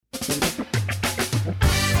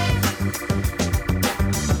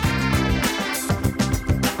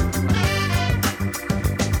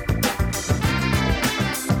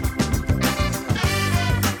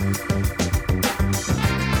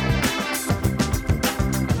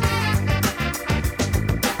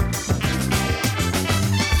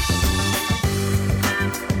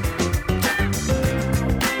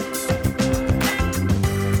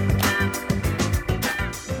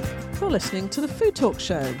listening to the Food Talk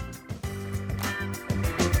Show.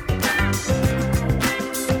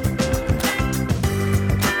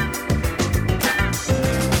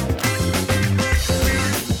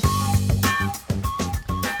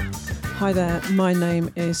 Hi there, my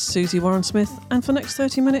name is Susie Warren-Smith, and for the next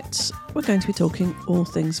 30 minutes, we're going to be talking all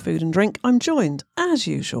things food and drink. I'm joined, as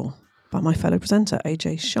usual, by my fellow presenter,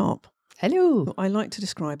 AJ Sharp. Hello. Who I like to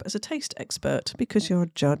describe as a taste expert because you're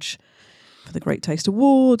a judge for the Great Taste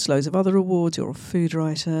Awards, loads of other awards. You're a food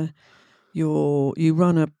writer. You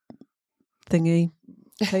run a thingy,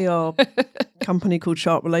 PR company called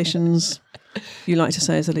Sharp Relations. You like to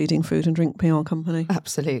say is a leading food and drink PR company.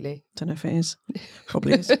 Absolutely. Don't know if it is.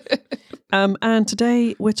 Probably is. And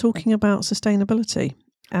today we're talking about sustainability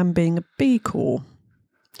and being a B Corp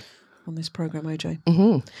on this programme, AJ.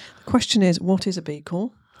 Mm-hmm. The question is, what is a B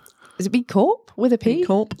Corp? Is it B Corp with a P? B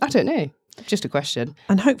Corp. I don't know. Just a question.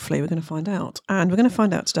 And hopefully we're going to find out. And we're going to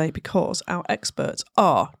find out today because our experts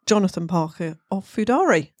are Jonathan Parker of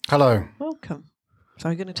Foodari. Hello. Welcome. So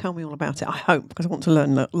you're going to tell me all about it, I hope, because I want to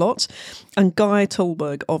learn lots. And Guy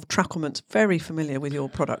Tullberg of Tracklements, very familiar with your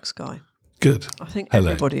products, Guy. Good. I think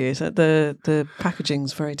Hello. Everybody is. The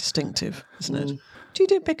packaging's very distinctive, isn't it? Do you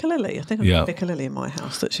do Piccalilli? I think I've got Piccalilli in my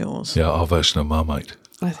house that's yours. Yeah, our version of Marmite.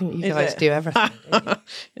 I think you guys do everything.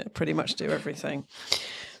 Yeah, pretty much do everything.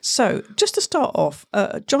 So, just to start off,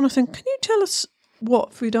 Jonathan, can you tell us what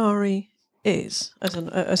Foodari is as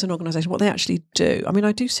an organisation, what they actually do? I mean,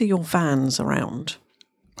 I do see your vans around.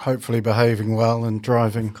 Hopefully behaving well and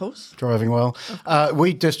driving well.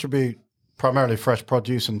 We distribute primarily fresh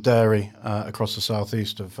produce and dairy across the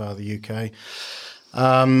southeast of the UK.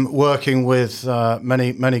 Working with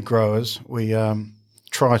many growers, we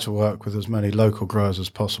try to work with as many local growers as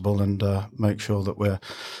possible and make sure that we're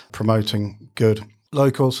promoting good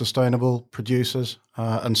local sustainable producers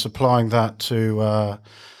and supplying that to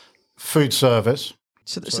food service.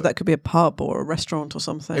 So that could be a pub or a restaurant or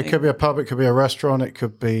something? It could be a pub, it could be a restaurant, it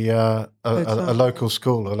could be a local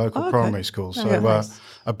school, a local primary school. So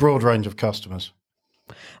a broad range of customers.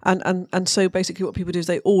 And so basically what people do is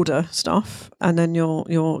they order stuff and then your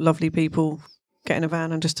lovely people get in a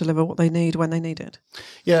van and just deliver what they need when they need it?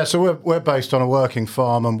 Yeah, so we're based on a working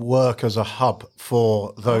farm and work as a hub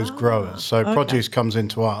for those growers. So produce comes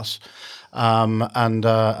into us and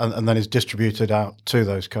then is distributed out to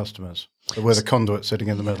those customers. So we're the conduit sitting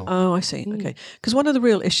in the middle. Oh, I see. Okay. Because one of the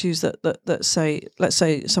real issues that let's say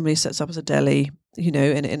somebody sets up as a deli,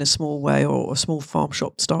 in a small way or a small farm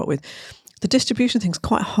shop to start with, the distribution thing's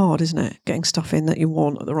quite hard, isn't it? Getting stuff in that you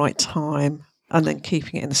want at the right time and then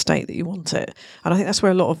keeping it in the state that you want it. And I think that's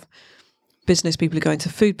where a lot of business people who go into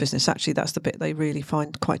food business, actually, that's the bit they really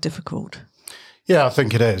find quite difficult. Yeah, I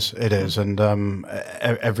think it is. It is, and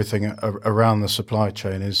everything around the supply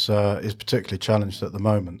chain is particularly challenged at the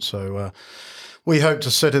moment. So we hope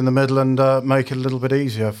to sit in the middle and make it a little bit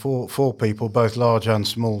easier for people, both large and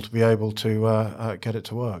small, to be able to get it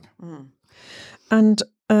to work. Mm. And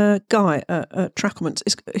Guy, Tracklements,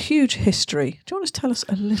 it's a huge history. Do you want to tell us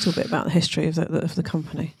a little bit about the history of the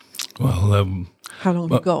company? Well, how long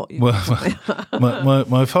have you got?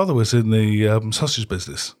 My father was in the sausage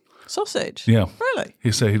business. Sausage? Yeah. Really?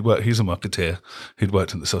 He's a marketeer. He'd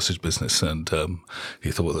worked in the sausage business and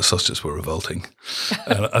he thought the sausages were revolting.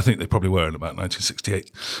 I think they probably were in about 1968.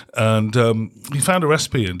 And he found a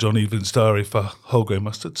recipe in John Even's diary for whole grain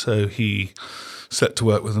mustard. So he set to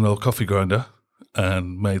work with an old coffee grinder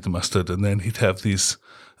and made the mustard. And then he'd have these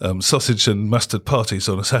sausage and mustard parties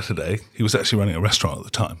on a Saturday. He was actually running a restaurant at the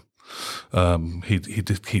time.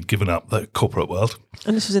 He'd given up the corporate world.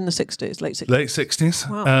 And this was in the 60s, late 60s? Late 60s.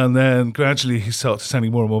 Wow. And then gradually he started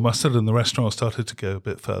selling more and more mustard and the restaurant started to go a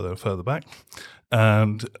bit further and further back.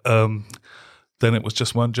 And then it was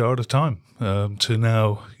just one jar at a time to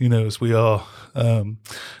now, as we are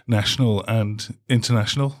national and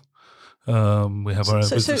international. We have our own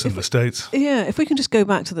business in the States. Yeah, if we can just go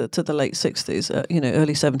back to the late 60s,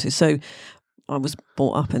 early 70s. So I was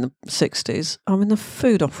brought up in the 60s. I mean, the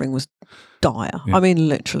food offering was dire. Yeah. I mean,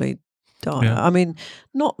 literally dire. Yeah. I mean,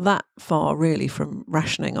 not that far really from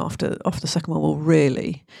rationing after the Second World War,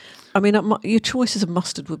 really. I mean, your choices of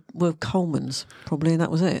mustard were Coleman's probably, and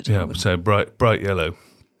that was it. Yeah, so bright yellow.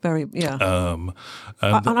 Very, yeah.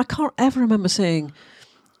 And I can't ever remember seeing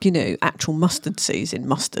actual mustard seeds in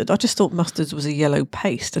mustard. I just thought mustard was a yellow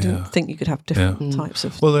paste. I didn't think you could have different types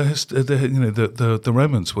of... Well, the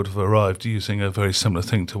Romans would have arrived using a very similar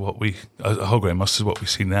thing to what a whole grain mustard, what we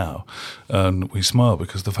see now. And we smile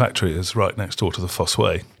because the factory is right next door to the Fosse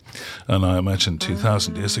Way. And I imagine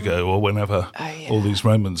 2,000 years ago or whenever all these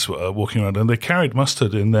Romans were walking around and they carried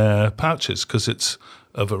mustard in their pouches because it's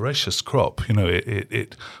a voracious crop.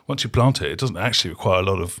 It once you plant it, it doesn't actually require a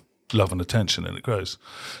lot of love and attention, and it grows.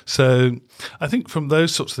 So I think from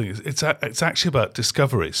those sorts of things, it's actually about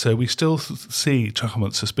discovery. So we still see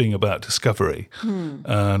Tracklements as being about discovery.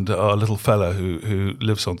 And our little fellow who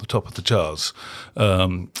lives on the top of the jars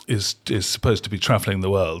is supposed to be travelling the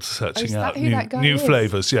world, searching out new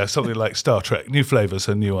flavours. Yeah, something like Star Trek, new flavours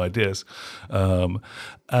and new ideas.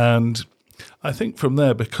 And I think from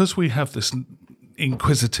there, because we have this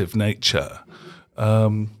inquisitive nature,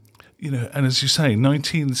 and as you say,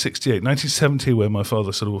 1968, 1970, where my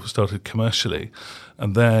father sort of started commercially,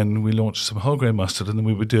 and then we launched some whole grain mustard, and then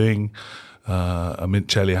we were doing a mint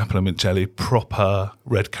jelly, apple and mint jelly, proper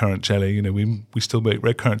red currant jelly. We still make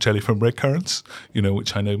red currant jelly from red currants,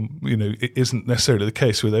 which I know, it isn't necessarily the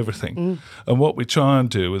case with everything. And what we try and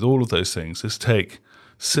do with all of those things is take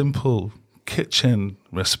simple kitchen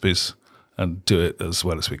recipes and do it as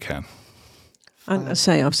well as we can. And I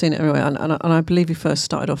say, I've seen it everywhere, and I believe you first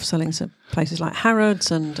started off selling to places like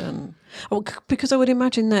Harrods, because I would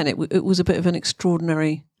imagine then it was a bit of an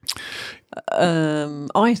extraordinary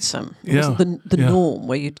item. It wasn't the norm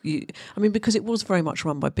where you. I mean, because it was very much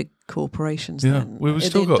run by big corporations. Yeah, then. we've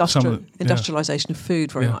still got some industrialization of food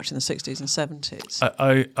very much in the 60s and 70s.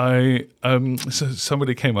 So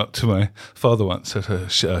somebody came up to my father once at a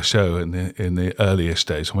show in the early-ish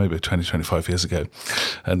days, or maybe 20, 25 years ago,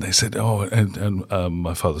 and they said, and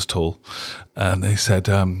my father's tall, and they said,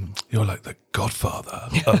 you're like the godfather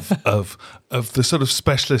of the sort of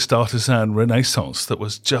specialist artisan renaissance that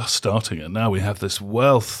was just starting, and now we have this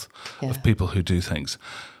wealth of people who do things.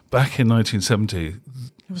 Back in 1970,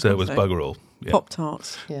 there was bugger all. Yeah.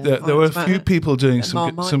 Pop-Tarts. Yeah. There were a few people doing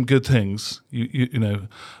some good things.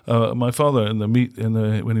 My father when he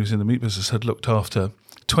was in the meat business had looked after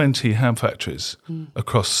 20 ham factories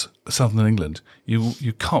across southern England.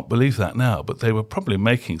 You can't believe that now, but they were probably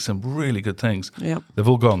making some really good things. Yeah. They've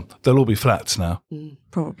all gone. They'll all be flats now.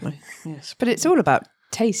 Probably, yes. But it's all about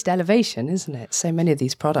taste elevation, isn't it? So many of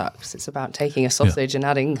these products, it's about taking a sausage and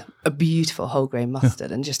adding a beautiful whole grain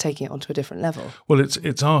mustard and just taking it onto a different level. Well,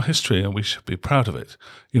 it's our history, and we should be proud of it.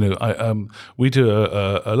 We do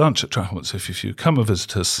a lunch at Tracklements. If you come and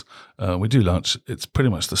visit us, we do lunch. It's pretty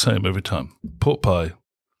much the same every time. Pork pie,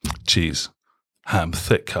 cheese, ham,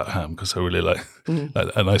 thick cut ham, because I really like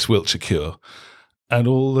a nice Wiltshire cure, and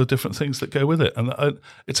all the different things that go with it. And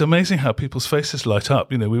it's amazing how people's faces light up.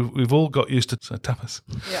 We've all got used to tapas,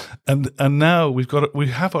 and now we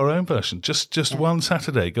have our own version. Just one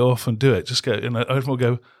Saturday, go off and do it. Just go, everyone will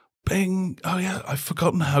go, bing! Oh yeah, I've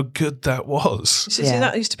forgotten how good that was. See,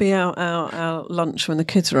 that used to be our lunch when the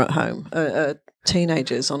kids were at home,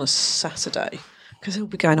 teenagers on a Saturday, because they'll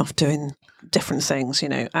be going off doing different things,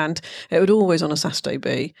 and it would always on a Saturday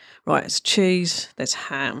be, right, it's cheese, there's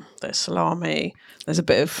ham, there's salami, there's a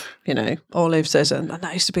bit of, olives, and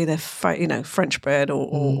that used to be their, French bread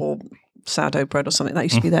or sourdough bread or something. That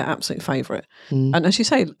used to be their absolute favourite. And as you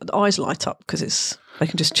say, the eyes light up because they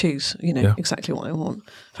can just choose, exactly what they want.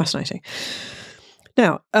 Fascinating.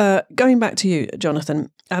 Now, going back to you, Jonathan,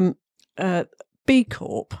 B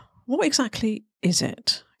Corp, what exactly is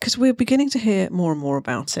it? Because we're beginning to hear more and more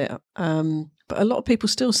about it, but a lot of people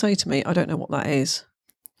still say to me, "I don't know what that is."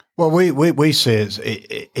 Well, we see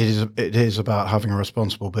it is about having a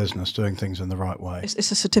responsible business, doing things in the right way.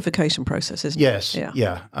 It's a certification process, isn't it? Yes,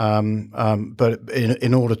 yeah. But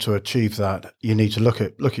in order to achieve that, you need to look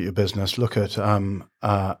at your business, look at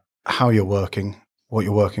how you're working, what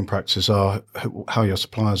your working practices are, how your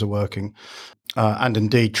suppliers are working. And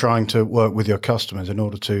indeed trying to work with your customers in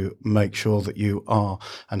order to make sure that you are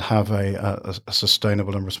and have a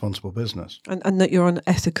sustainable and responsible business. And that you're an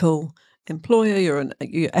ethical employer, you're an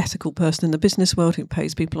ethical person in the business world who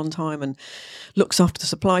pays people on time and looks after the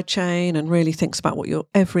supply chain and really thinks about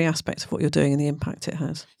every aspect of what you're doing and the impact it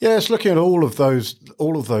has. Yeah, it's looking at all of those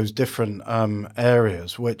different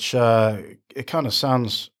areas, which it kind of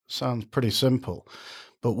sounds pretty simple,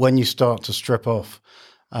 but when you start to strip off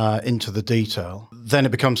into the detail, then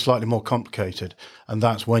it becomes slightly more complicated. And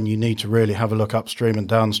that's when you need to really have a look upstream and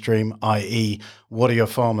downstream, i.e. what are your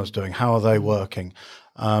farmers doing? How are they working?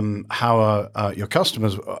 How are your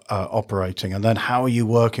customers operating? And then how are you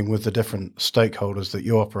working with the different stakeholders that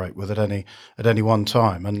you operate with at any one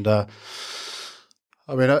time? And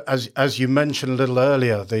as you mentioned a little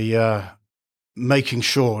earlier, the making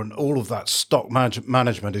sure and all of that stock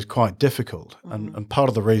management is quite difficult. And part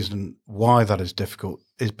of the reason why that is difficult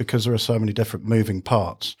is because there are so many different moving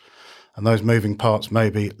parts. And those moving parts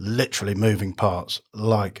may be literally moving parts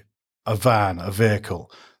like a van, a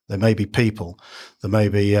vehicle. There may be people, there may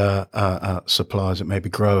be suppliers, it may be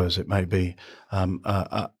growers, it may be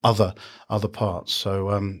other parts. So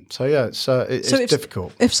yeah, it's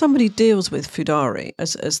difficult. If somebody deals with Foodari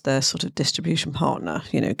as their sort of distribution partner,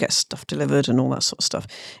 gets stuff delivered and all that sort of stuff,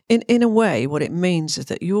 in a way, what it means is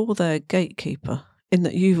that you're their gatekeeper, in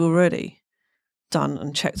that you've already done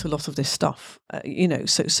and checked a lot of this stuff,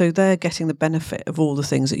 so they're getting the benefit of all the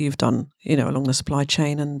things that you've done, along the supply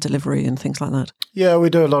chain and delivery and things like that. Yeah, we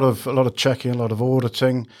do a lot of checking, a lot of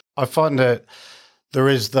auditing. I find that there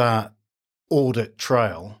is that audit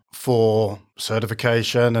trail for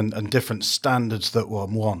certification and different standards that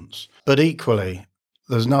one wants. But equally,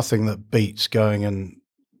 there's nothing that beats going and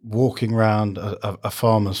walking around a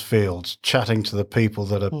farmer's fields, chatting to the people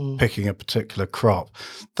that are picking a particular crop.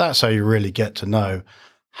 That's how you really get to know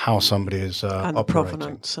how somebody is and operating.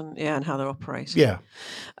 Provenance and how they're operating. Yeah.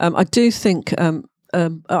 I do think I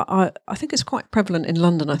think it's quite prevalent in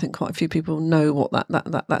London. I think quite a few people know what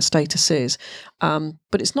that status is,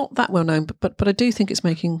 but it's not that well known. But I do think it's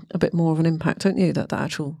making a bit more of an impact, don't you? That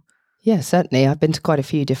actual. Yeah, certainly. I've been to quite a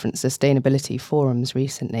few different sustainability forums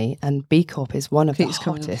recently, and B Corp is one of the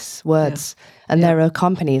hottest words. Yeah. And there are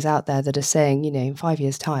companies out there that are saying, in 5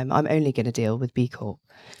 years' time, I'm only going to deal with B Corp.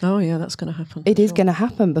 Oh, yeah, that's going to happen. It is going to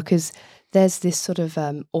happen because there's this sort of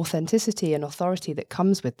authenticity and authority that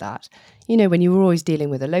comes with that. When you were always dealing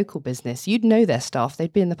with a local business, you'd know their staff.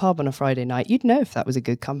 They'd be in the pub on a Friday night. You'd know if that was a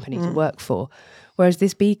good company to work for. Whereas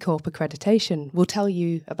this B Corp accreditation will tell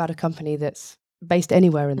you about a company that's based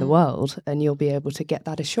anywhere in the world, and you'll be able to get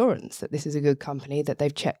that assurance that this is a good company, that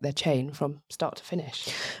they've checked their chain from start to finish.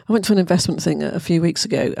 I went to an investment thing a few weeks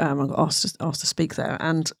ago. I got asked to speak there,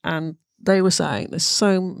 and they were saying there's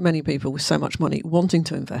so many people with so much money wanting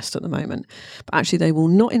to invest at the moment, but actually they will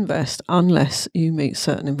not invest unless you meet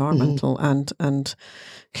certain environmental and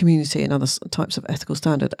community and other types of ethical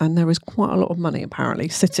standard. And there is quite a lot of money apparently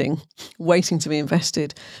sitting, waiting to be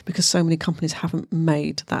invested, because so many companies haven't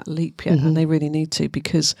made that leap yet, and they really need to,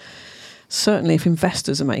 because certainly if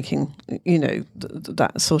investors are making,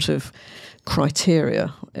 that sort of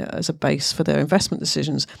criteria as a base for their investment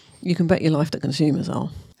decisions, you can bet your life that consumers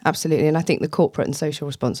are. Absolutely. And I think the corporate and social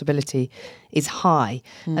responsibility is high.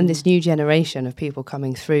 And this new generation of people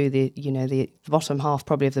coming through, the bottom half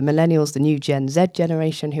probably of the millennials, the new Gen Z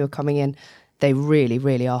generation who are coming in, they really,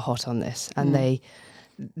 really are hot on this. And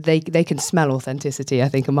they can smell authenticity, I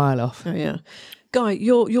think, a mile off. Oh, yeah. Guy,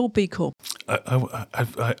 you're B Corp.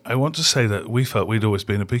 I want to say that we felt we'd always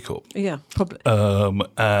been a B Corp. Yeah, probably.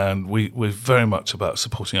 And we're very much about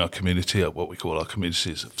supporting our community, what we call our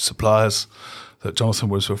communities of suppliers that Jonathan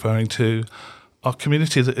was referring to. Our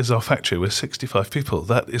community that is our factory, we're 65 people.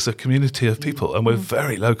 That is a community of people, and we're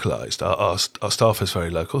very localised. Our staff is very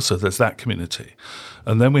local, so there's that community.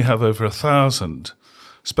 And then we have over 1,000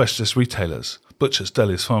 specialist retailers, butchers,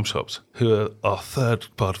 delis, farm shops, who are our third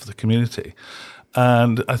part of the community.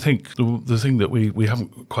 And I think the thing that we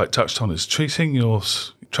haven't quite touched on is treating your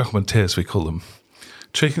Tracklements, we call them,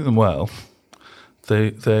 treating them well. They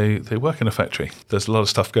work in a factory. There's a lot of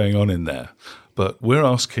stuff going on in there. But we're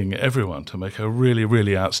asking everyone to make a really,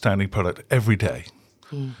 really outstanding product every day.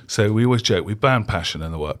 So we always joke, we ban passion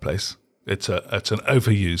in the workplace. It's an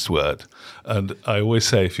overused word. And I always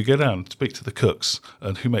say, if you go down and speak to the cooks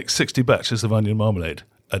and who make 60 batches of onion marmalade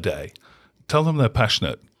a day, tell them they're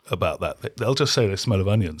passionate about that. They'll just say they smell of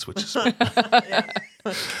onions, which is...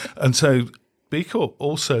 And so B Corp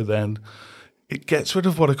also then, it gets rid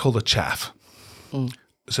of what I call the chaff.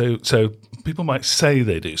 So people might say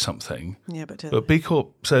they do something, but B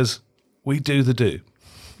Corp says we do the do.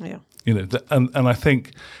 Yeah, and I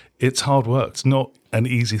think it's hard work. It's not an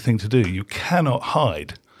easy thing to do. You cannot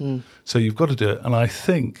hide. So you've got to do it. And I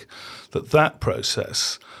think that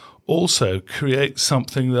process also creates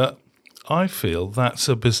something that I feel that's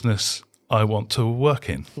a business I want to work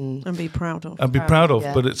in and be proud of.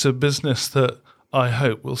 Yeah. But it's a business that I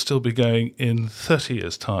hope will still be going in 30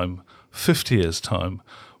 years' time. 50 years' time,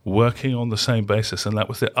 working on the same basis. And that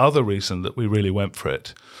was the other reason that we really went for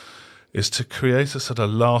it, is to create a sort of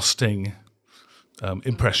lasting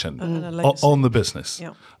impression on the business.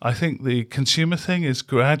 Yeah. I think the consumer thing is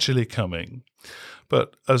gradually coming.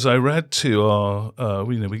 But as I read to our,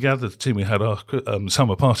 we gathered the team, we had our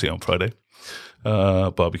summer party on Friday,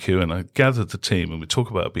 barbecue, and I gathered the team and we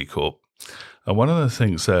talk about B Corp. And one of the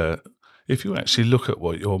things there, if you actually look at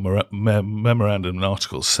what your memorandum and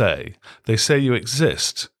articles say, they say you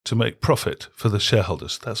exist to make profit for the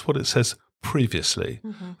shareholders. That's what it says previously.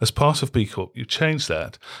 As part of B Corp, you change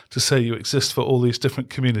that to say you exist for all these different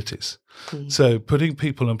communities. So putting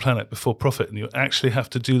people and planet before profit, and you actually have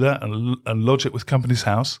to do that and lodge it with Companies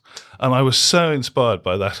House. And I was so inspired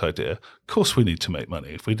by that idea. Of course we need to make money.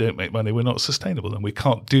 If we don't make money, we're not sustainable and we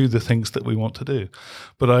can't do the things that we want to do.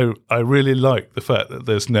 But I really like the fact that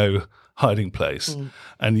there's no hiding place,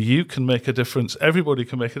 and you can make a difference. Everybody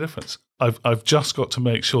can make a difference. I've just got to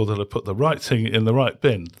make sure that I put the right thing in the right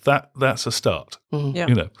bin. That's a start. Yeah.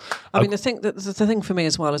 You know, I mean, the thing for me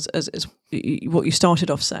as well as what you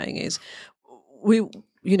started off saying is we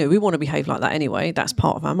want to behave like that anyway. That's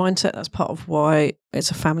part of our mindset. That's part of why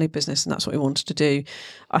it's a family business, and that's what we wanted to do.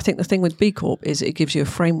 I think the thing with B Corp is it gives you a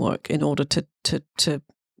framework in order to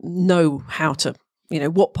know how to,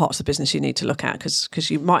 what parts of the business you need to look at, because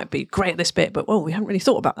you might be great at this bit, but, we haven't really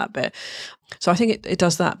thought about that bit. So I think it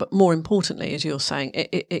does that. But more importantly, as you're saying,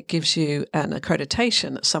 it gives you an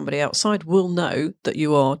accreditation that somebody outside will know that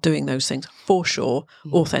you are doing those things for sure,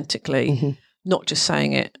 authentically, not just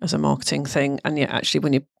saying it as a marketing thing. And yet actually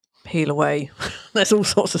when you peel away, there's all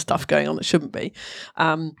sorts of stuff going on that shouldn't be.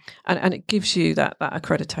 And it gives you that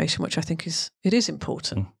accreditation, which I think is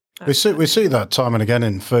important. We see that time and again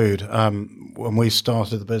in food. When we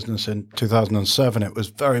started the business in 2007, it was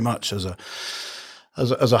very much as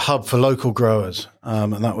a hub for local growers,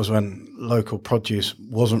 and that was when local produce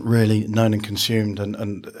wasn't really known and consumed,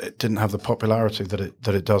 and it didn't have the popularity that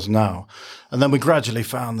it does now. And then we gradually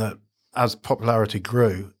found that as popularity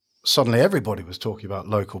grew, suddenly everybody was talking about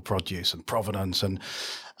local produce and provenance, and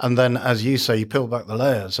then, as you say, you peel back the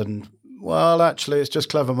layers and, well, actually, it's just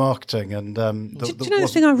clever marketing. And do you know the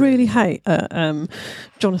thing I really hate,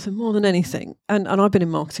 Jonathan, more than anything? And I've been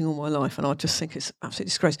in marketing all my life, and I just think it's absolutely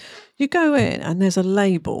disgrace. You go in and there's a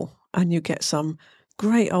label, and you get some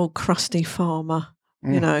great old crusty farmer,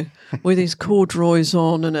 with his corduroys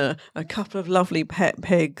on and a couple of lovely pet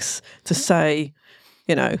pigs to say,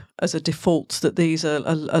 as a default that these are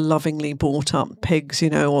lovingly brought up pigs,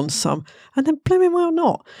 on some, and then blooming well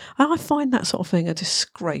not. And I find that sort of thing a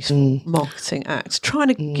disgraceful marketing act, trying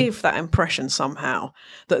to give that impression somehow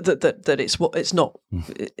that it's what it's not,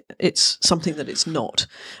 it's something that it's not,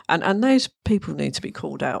 and those people need to be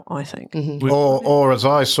called out, I think. Or as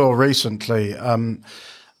I saw recently,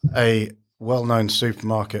 a well-known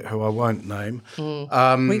supermarket who I won't name.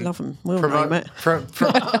 We love them. We'll name it.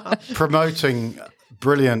 Promoting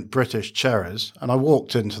brilliant British cherries, and I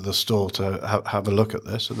walked into the store to have a look at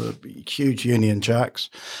this, and the huge Union Jacks.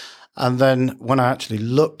 And then when I actually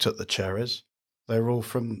looked at the cherries, they were all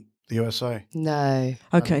from the USA. No.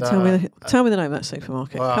 Okay, and, tell me the name of that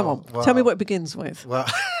supermarket. Come on, tell me what it begins with. Well,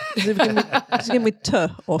 does it begin with T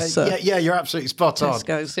or Sir? Yeah, you're absolutely spot on.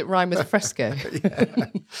 Tesco's. Does it rhyme with fresco?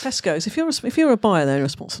 Tesco's. If you're a buyer there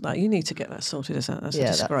responsible for that, you need to get that sorted. That's a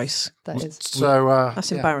disgrace. That is. So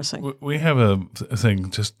that's embarrassing. We have a thing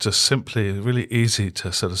just simply really easy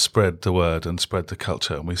to sort of spread the word and spread the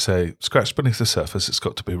culture, and we say scratch beneath the surface. It's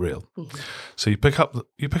got to be real. So you pick up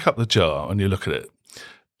the jar and you look at it.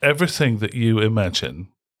 Everything that you imagine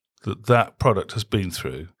that product has been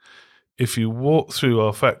through, if you walk through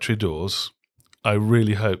our factory doors, I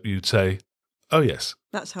really hope you'd say, "Oh yes,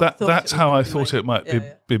 that's how I thought it might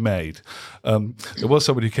be made." There was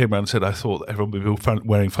somebody who came around and said, "I thought that everyone would be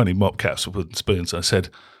wearing funny mop caps with wooden spoons." I said,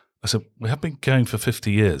 we have been going for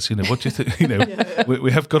 50 years. What do you think?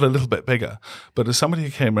 We have got a little bit bigger. But as somebody who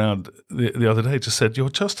came around the other day just said, "You're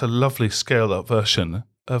just a lovely scaled up version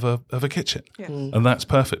of a kitchen," and that's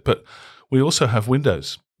perfect. But we also have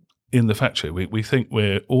windows in the factory. We think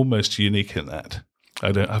we're almost unique in that. I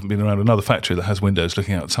haven't been around another factory that has windows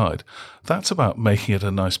looking outside. That's about making it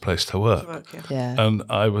a nice place to work. And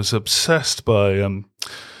I was obsessed by.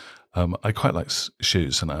 I quite like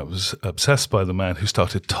shoes, and I was obsessed by the man who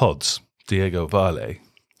started Todd's, Diego Valle.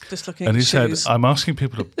 Just looking and at he shoes. said, "I'm asking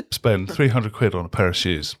people to spend 300 quid on a pair of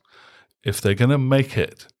shoes. If they're going to make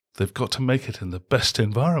it, they've got to make it in the best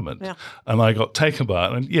environment." Yeah. And I got taken by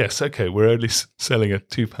it. And yes, okay, we're only selling a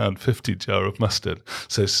 £2.50 jar of mustard,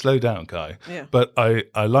 so slow down, guy. Yeah. But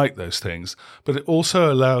I like those things. But it also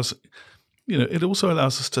allows... it also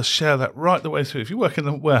allows us to share that right the way through. If you work in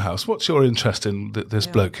the warehouse, what's your interest in this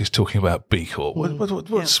bloke who's talking about B Corp?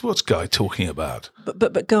 What's Guy talking about?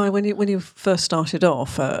 But Guy, when you first started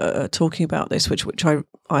off talking about this, which I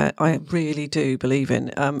really do believe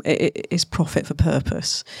in, it is profit for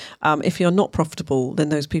purpose. If you're not profitable, then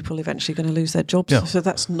those people are eventually going to lose their jobs. Yeah. So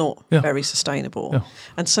that's not very sustainable. Yeah.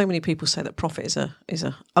 And so many people say that profit is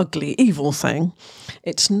a ugly, evil thing.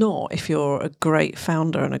 It's not. If you're a great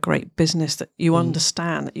founder and a great business, that you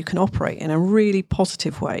understand that you can operate in a really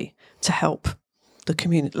positive way to help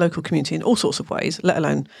the local community in all sorts of ways, let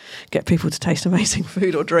alone get people to taste amazing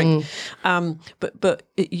food or drink. But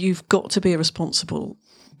you've got to be a responsible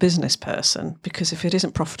business person, because if it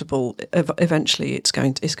isn't profitable, eventually it's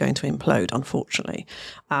going to implode, unfortunately.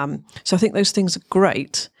 So I think those things are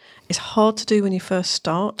great. It's hard to do when you first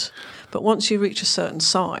start, but once you reach a certain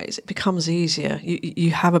size, it becomes easier.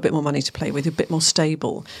 You have a bit more money to play with, you're a bit more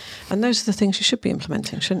stable, and those are the things you should be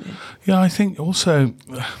implementing, shouldn't you? Yeah, I think also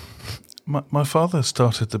my father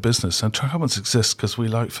started the business, and Tracklements exists because we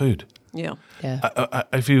like food. Yeah.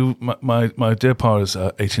 My dear pa is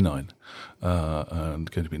 89 and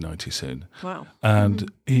going to be 90 soon. Wow.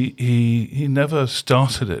 And he never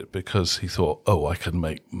started it because he thought, I can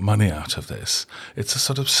make money out of this. It's a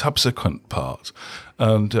sort of subsequent part.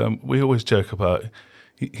 And we always joke about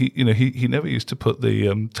he never used to put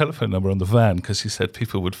the telephone number on the van because he said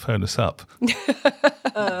people would phone us up.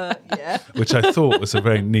 Yeah. Which I thought was a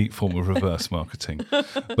very neat form of reverse marketing.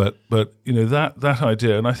 But that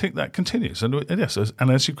idea, and I think that continues. And yes,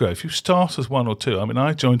 and as you grow, if you start as one or two, I mean,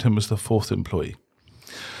 I joined him as the 4th employee,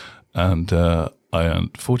 and I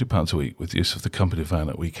earned £40 a week with use of the company van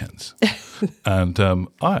at weekends. And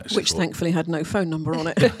which thankfully had no phone number on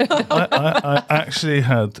it. I actually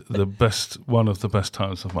had one of the best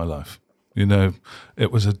times of my life.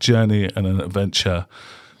 It was a journey and an adventure.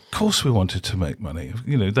 Of course we wanted to make money.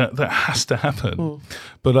 That has to happen.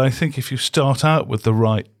 But I think if you start out with the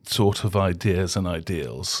right sort of ideas and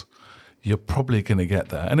ideals, you're probably going to get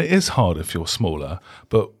there. And it is hard if you're smaller,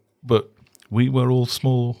 but we were all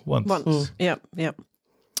small once. Yep.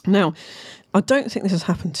 Now, I don't think this has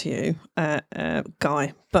happened to you,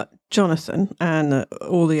 Guy, but Jonathan and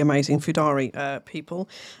all the amazing Foodari people,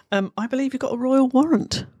 I believe you got a royal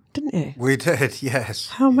warrant, didn't you? We did, yes.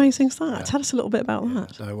 How amazing is that? Tell us a little bit about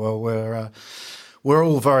that. So, well, we're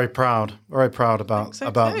all very proud about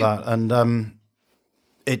that, and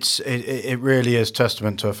it really is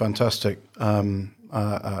testament to a fantastic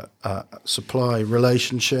supply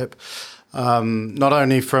relationship. Not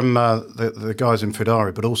only from the guys in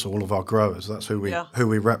Foodari, but also all of our growers. That's who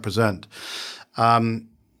we represent, and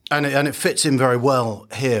it fits in very well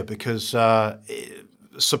here because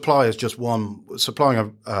supply is just one.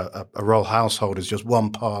 Supplying a royal household is just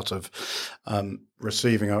one part of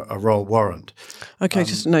receiving a royal warrant. Okay,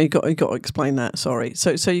 you got to explain that. Sorry.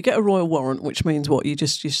 So you get a royal warrant, which means what? You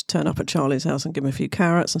just turn up at Charlie's house and give him a few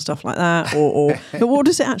carrots and stuff like that, or but what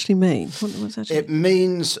does it actually mean? What's actually... It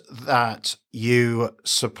means that you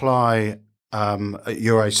supply.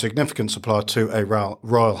 You're a significant supplier to a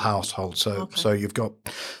royal household. So you've got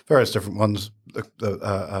various different ones: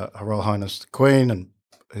 Her Royal Highness the Queen and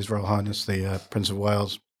His Royal Highness the Prince of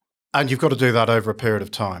Wales. And you've got to do that over a period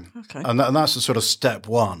of time. Okay. And that's the sort of step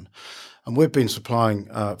one. And we've been supplying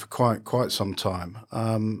for quite some time.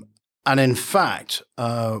 And in fact,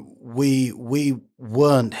 we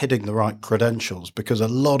weren't hitting the right credentials because a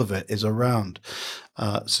lot of it is around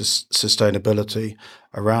sustainability,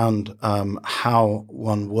 around how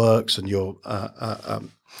one works and your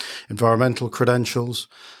environmental credentials.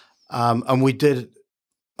 And we did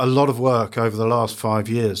a lot of work over the last 5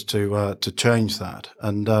 years to change that,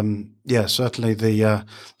 and certainly the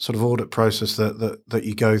sort of audit process that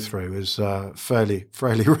you go through is fairly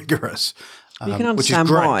rigorous. You can understand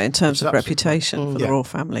why, in terms of reputation for the royal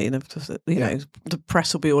family. And the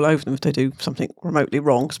press will be all over them if they do something remotely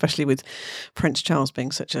wrong, especially with Prince Charles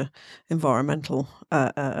being such a environmental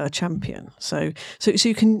champion. So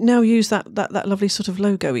you can now use that lovely sort of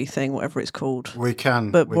logo-y thing, whatever it's called. We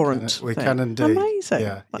can, but warrant. We can indeed.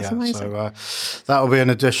 Amazing. That's amazing. So that will be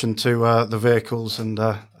in addition to the vehicles and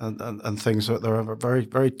things. That there are very,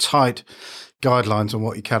 very tight guidelines on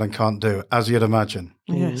what you can and can't do, as you'd imagine.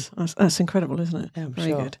 Yes, that's incredible, isn't it? Yeah,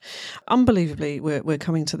 very good. Unbelievably, we're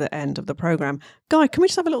coming to the end of the programme. Guy, can we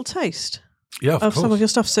just have a little taste? Yeah, of course. Some of your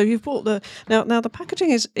stuff. So you've bought now the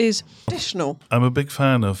packaging is additional. I'm a big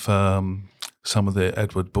fan of some of the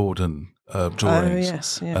Edward Borden drawings.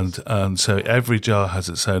 Oh, yes. And so every jar has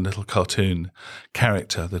its own little cartoon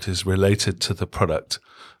character that is related to the product.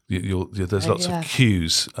 There's lots of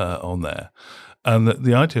cues on there. And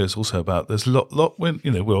the idea is also about there's we're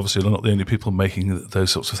obviously not the only people making those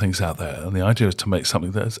sorts of things out there. And the idea is to make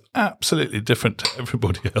something that is absolutely different to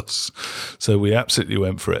everybody else. So we absolutely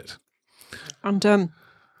went for it. And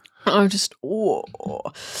I'm just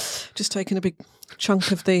taking a big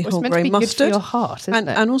chunk of the whole grain mustard. Good for your heart, isn't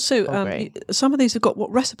it? And also, some of these have got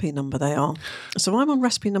what recipe number they are. So I'm on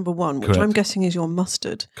recipe number 1, which I'm guessing is your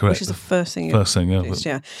mustard, Correct. which is the first thing.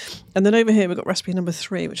 Yeah. And then over here we've got recipe number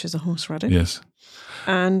 3, which is a horseradish. Yes.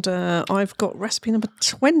 And I've got recipe number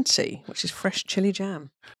 20, which is fresh chili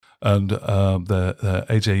jam. And the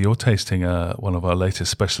AJ, you're tasting one of our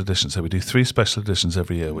latest special editions. So we do 3 special editions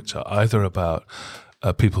every year, which are either about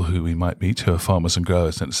people who we might meet who are farmers and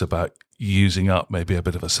growers, and it's about using up maybe a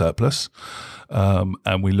bit of a surplus.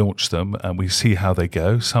 And we launch them and we see how they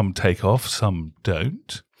go. Some take off, some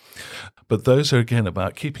don't. But those are, again,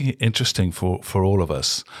 about keeping it interesting for all of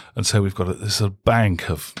us. And so we've got this bank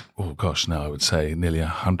of, I would say nearly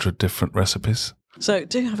 100 different recipes. So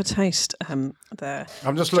do have a taste there.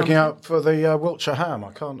 I'm just looking out for the Wiltshire ham.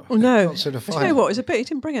 I can't. Oh, no. Can't seem to find you know what? He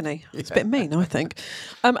didn't bring any. Yeah. It's a bit mean, I think.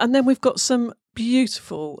 And then we've got some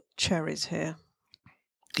beautiful cherries here.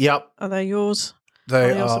 Yep. Are they yours?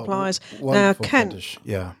 They are your are suppliers. Now, Kent,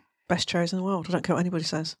 yeah, best cherries in the world. I don't care what anybody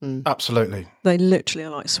says. Absolutely. They literally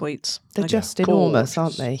are like sweets. They're just enormous,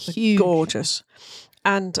 aren't they? Huge. They're gorgeous.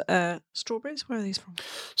 And strawberries, where are these from?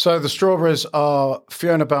 So the strawberries are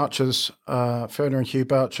Fiona and Hugh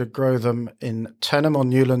Boucher grow them in Tenham on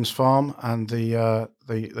Newlands Farm, and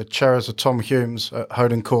the cherries are Tom Hume's at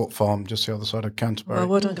Holding Court Farm, just the other side of Canterbury.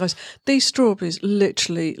 Well done, guys. These strawberries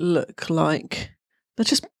literally look like they're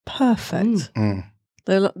just perfect.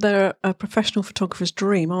 They're a professional photographer's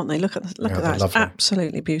dream, aren't they? Look at that. It's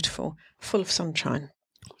absolutely beautiful, full of sunshine.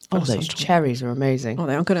 Those cherries are amazing. Oh,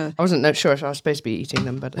 I wasn't sure if I was supposed to be eating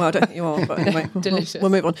them, but well, I don't think you are. But anyway, delicious.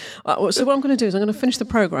 We'll move on. So what I'm going to do is I'm going to finish the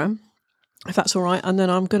programme, if that's all right, and then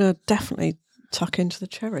I'm going to definitely tuck into the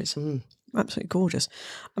cherries. Absolutely gorgeous.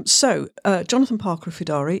 So, Jonathan Parker of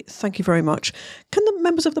Foodari, thank you very much. Can the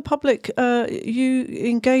members of the public you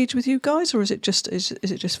engage with you guys, or is it just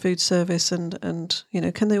food service and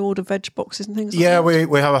can they order veg boxes and things? Yeah, like that?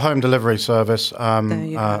 we have a home delivery service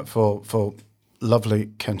for lovely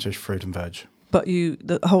Kentish fruit and veg. But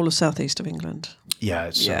the whole of southeast of England. Yeah.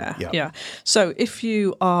 Yeah. So if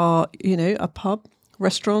you are a pub,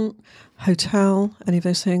 restaurant, hotel, any of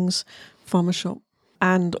those things, farmer shop,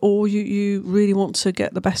 or you really want to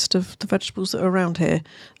get the best of the vegetables that are around here,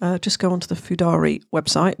 just go onto the Foodari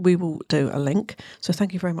website. We will do a link. So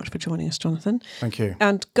thank you very much for joining us, Jonathan. Thank you.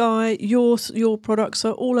 And Guy, your products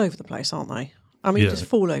are all over the place, aren't they? I mean, you just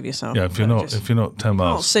fall over yourself. Yeah, if you're not 10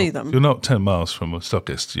 miles, can't see them. If you're not 10 miles from a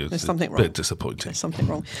stockist, there's something wrong. A bit disappointing. There's something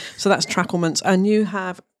wrong. So that's Tracklements, and you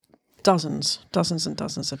have dozens and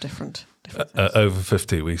dozens of different things. Over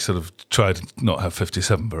 50. We sort of tried to not have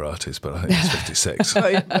 57 varieties, but I think it's 56.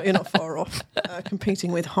 You're not far off,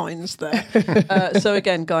 competing with Heinz there. So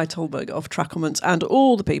again, Guy Tullberg of Tracklements and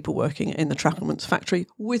all the people working in the Tracklements factory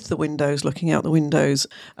with the windows, looking out the windows.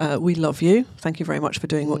 We love you. Thank you very much for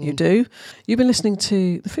doing what you do. You've been listening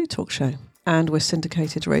to the Food Talk Show, and we're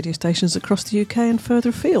syndicated to radio stations across the UK and further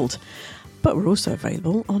afield. But we're also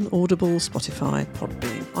available on Audible, Spotify,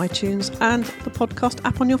 Podbean, iTunes, and the podcast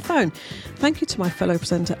app on your phone. Thank you to my fellow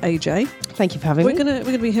presenter, AJ. Thank you for having me. We're going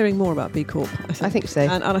to be hearing more about B Corp, I think so.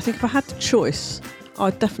 And I think if I had the choice,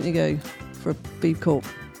 I'd definitely go for a B Corp.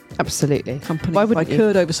 Absolutely. Company. Why wouldn't I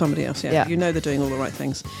could over somebody else, yeah. You know they're doing all the right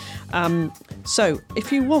things. So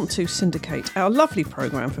if you want to syndicate our lovely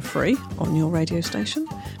programme for free on your radio station,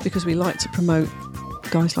 because we like to promote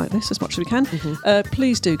guys like this as much as we can,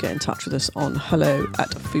 please do get in touch with us on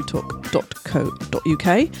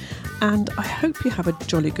hello@foodtalk.co.uk, and I hope you have a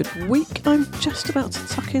jolly good week. I'm just about to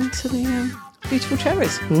tuck into the beautiful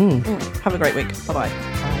cherries. Have a great week. Bye-bye.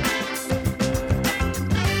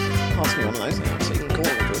 Pass me one of those, they're absolutely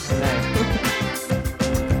gorgeous.